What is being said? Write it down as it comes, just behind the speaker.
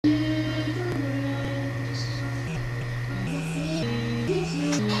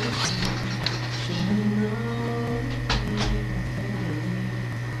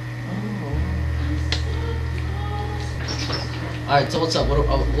Alright, so what's up? What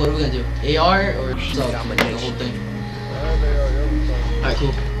are we gonna do? AR or the whole thing? Alright,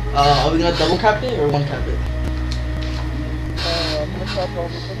 cool. Are we gonna double cap it or one cap it? I'm gonna cap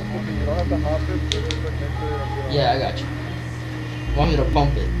almost everything. You don't have to hop it, just like make it. Yeah, I got you. Want me to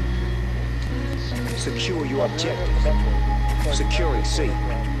pump it? Secure your objectives. Securing C.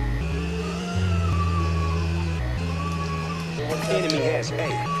 Enemy has A.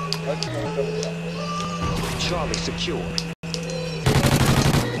 Charlie secure.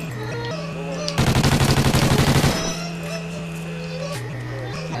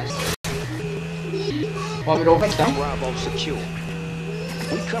 Want me to open it down? Bravo secure.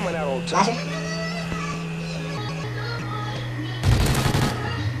 We coming out on top.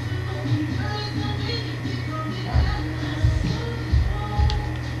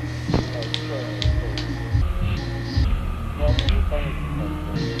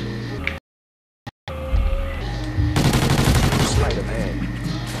 Sleight of hand.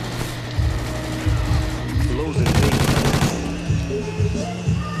 Losing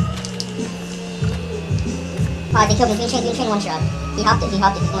They killed me. Green chain, one shot. He hopped it, he's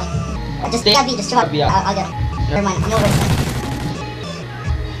going. Just grab B, just drop. Yeah. I'll get it. Never mind, I'm over it.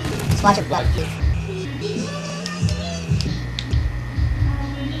 Just watch it block.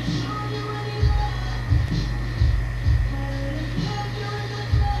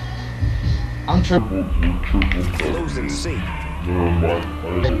 I'm triple. losing C.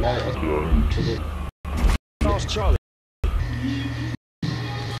 Triple. Lost Charlie.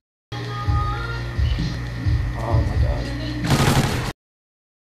 Oh my god.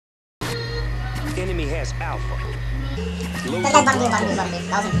 Enemy has Alpha. Losing That guy's Bravo. bottom B.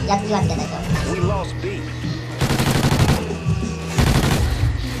 That was him. You have to get that kill. We lost B.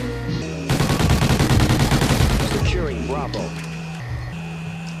 Securing Bravo.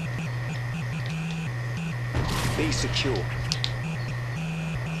 B secure.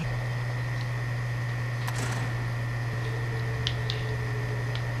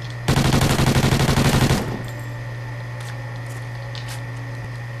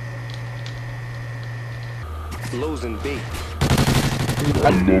 Losing B.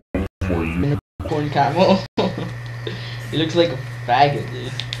 Corn camo. He looks like a faggot,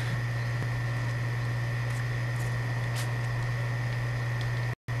 dude.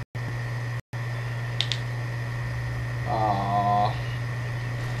 Aww.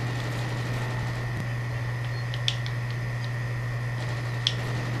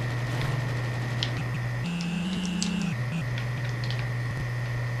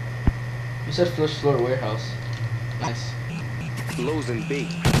 You said first floor warehouse. Nice. Losing B.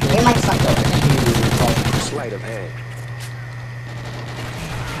 They might suck though. Sleight of hand.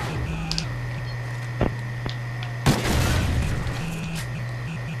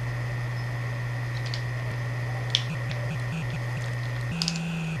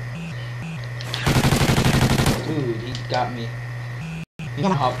 Dude, he got me. He's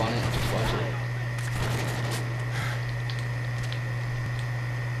gonna hop on it. Just watch it.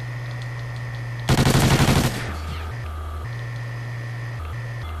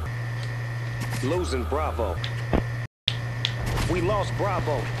 Losing Bravo. We lost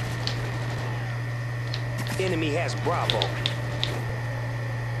Bravo. Enemy has Bravo.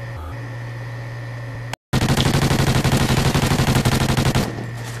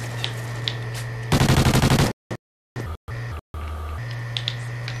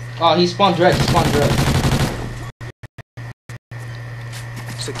 Oh, he spawned red.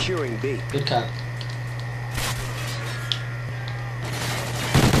 Securing B. Good cap.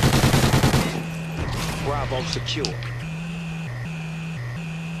 Bravo secure.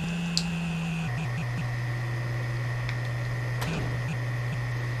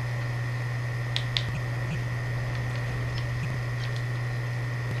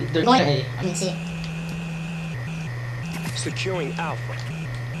 They're Going. A. I mean, see. Securing Alpha.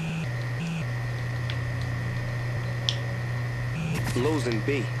 Losing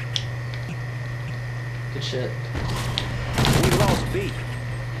B. Good shit. We lost B.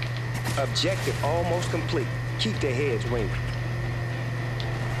 Objective almost complete. Keep their heads ringing.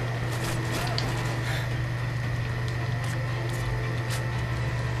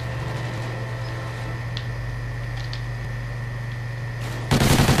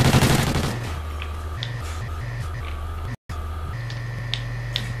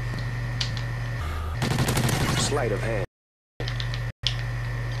 Sleight of hand.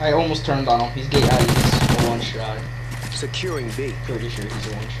 I almost turned on him. He's gate out. He's a one shot. Securing B. Pretty sure he's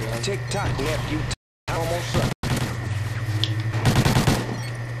a one shot. Tick tock, nephew. Almost up.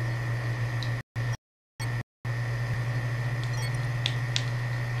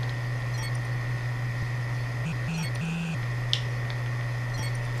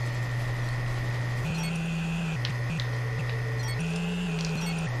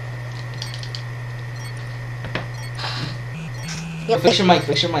 Fix your mic,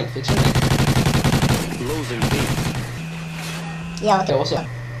 fix your mic, fix your mic. Losing B. Yeah, Okay, okay. what's up?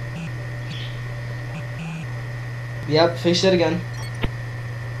 Yep, fix it again.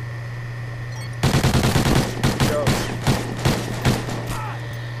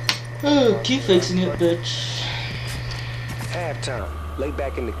 Oh, keep fixing it, bitch. Halftime. Lay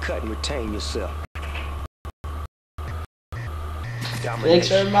back in the cut and retain yourself. Fix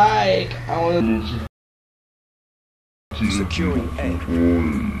her Domination. mic. I wanna. Securing A.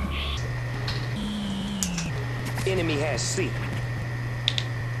 Enemy has C.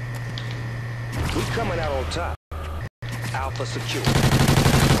 We coming out on top. Alpha secure.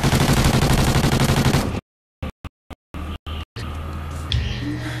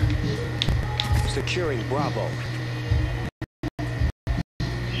 Securing Bravo.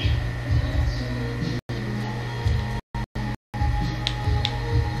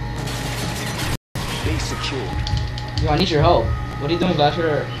 B secure. Yo, I need your help. What are you doing,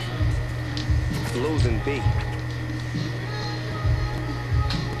 Basher? Losing B.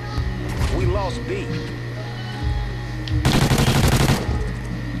 We lost B.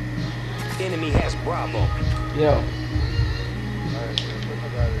 Enemy has Bravo. Yo,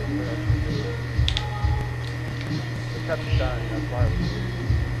 They kept it dying, that's why.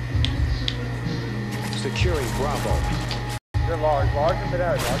 Securing Bravo. They're large. Large in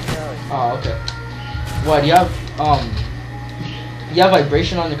mid-air. Large in mid-air. oh, okay. What, you have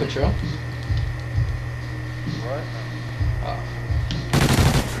vibration on the control? What?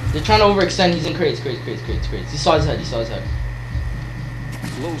 They're trying to overextend. He's in crates. He saw his head.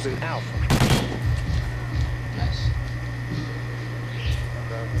 Losing Alpha. Nice.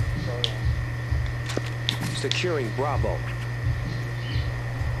 Securing Bravo.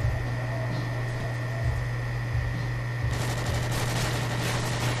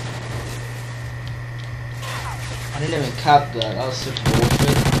 I didn't even cap that. That was such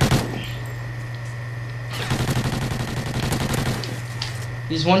bullshit.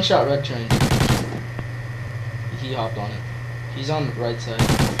 He's one shot red train. He hopped on it. He's on the right side.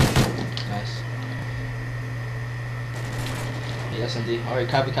 Nice. Yes, indeed. Alright,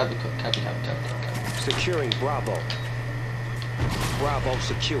 copy. Securing Bravo. Bravo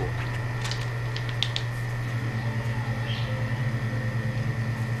secure.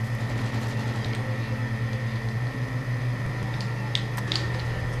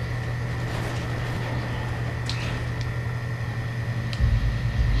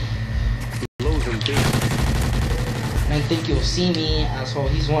 Losing B. Man, think you'll see me, asshole.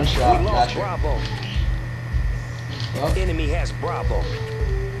 He's one We shot. lost Gotcha. Bravo. Well, Enemy has Bravo.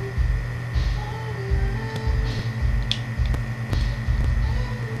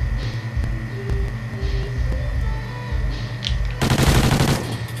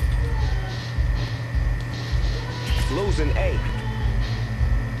 Losing A.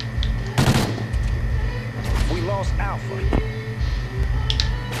 We lost Alpha.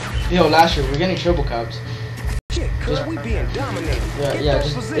 yo, Lasher, we're getting triple caps. Shit, cuz we being dominated. Yeah, Get yeah. those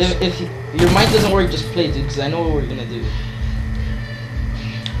Just positions. if your mic doesn't work, just play, dude, because I know what we're gonna do.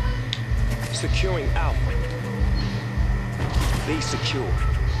 Securing Alpha. B secure.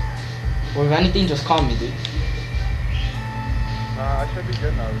 Or if anything, just call me, dude. I should be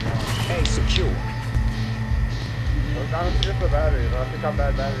good now. A secure. Down to just the battery. I think I'm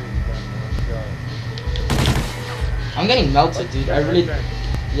bad batteries. I'm getting melted, dude. I really.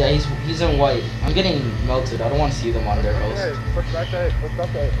 Yeah, he's in white. I'm getting melted. I don't want to see them on their Hey, host. push back to A. Push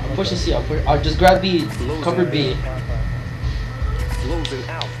up to A. I'm pushing C. I'll just grab B. Cover B. Losing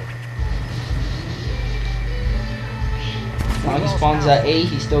Alpha. Now he spawns at A.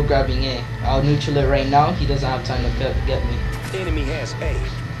 He's still grabbing A. I'll neutral it right now. He doesn't have time to get me. Enemy has A.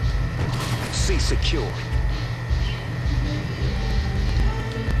 C secure.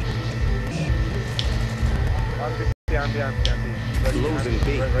 I'm B. Losing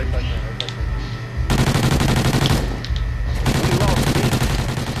B. Right side. We lost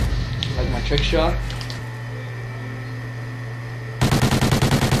B. Like my trick shot.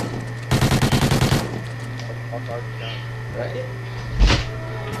 Right?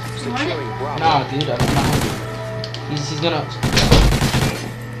 Securing Bravo. Nah, dude. I'm not hungry. He's gonna.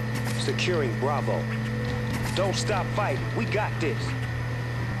 Securing Bravo. Don't stop fighting. We got this.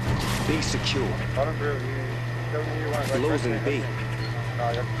 B secure. Losing B.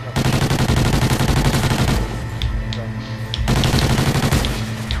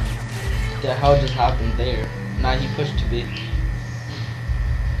 The hell just happened there? Nah, he pushed to B.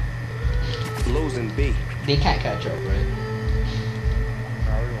 Losing B. They can't catch up, right?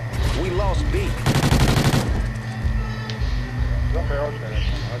 We lost B.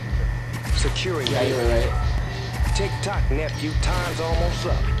 Securing Yeah, B. you were right. Tick-tock, nephew. Time's almost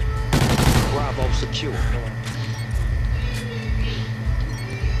up. Bravo secure.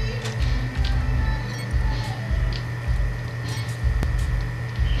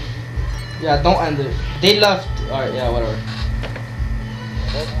 Yeah, don't end it. They left. Alright, yeah, whatever.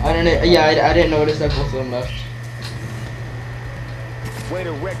 I didn't. Yeah, I didn't notice that both of them left. Way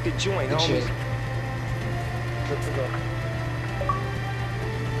to wreck the joint, Good homie. shit. Good to go.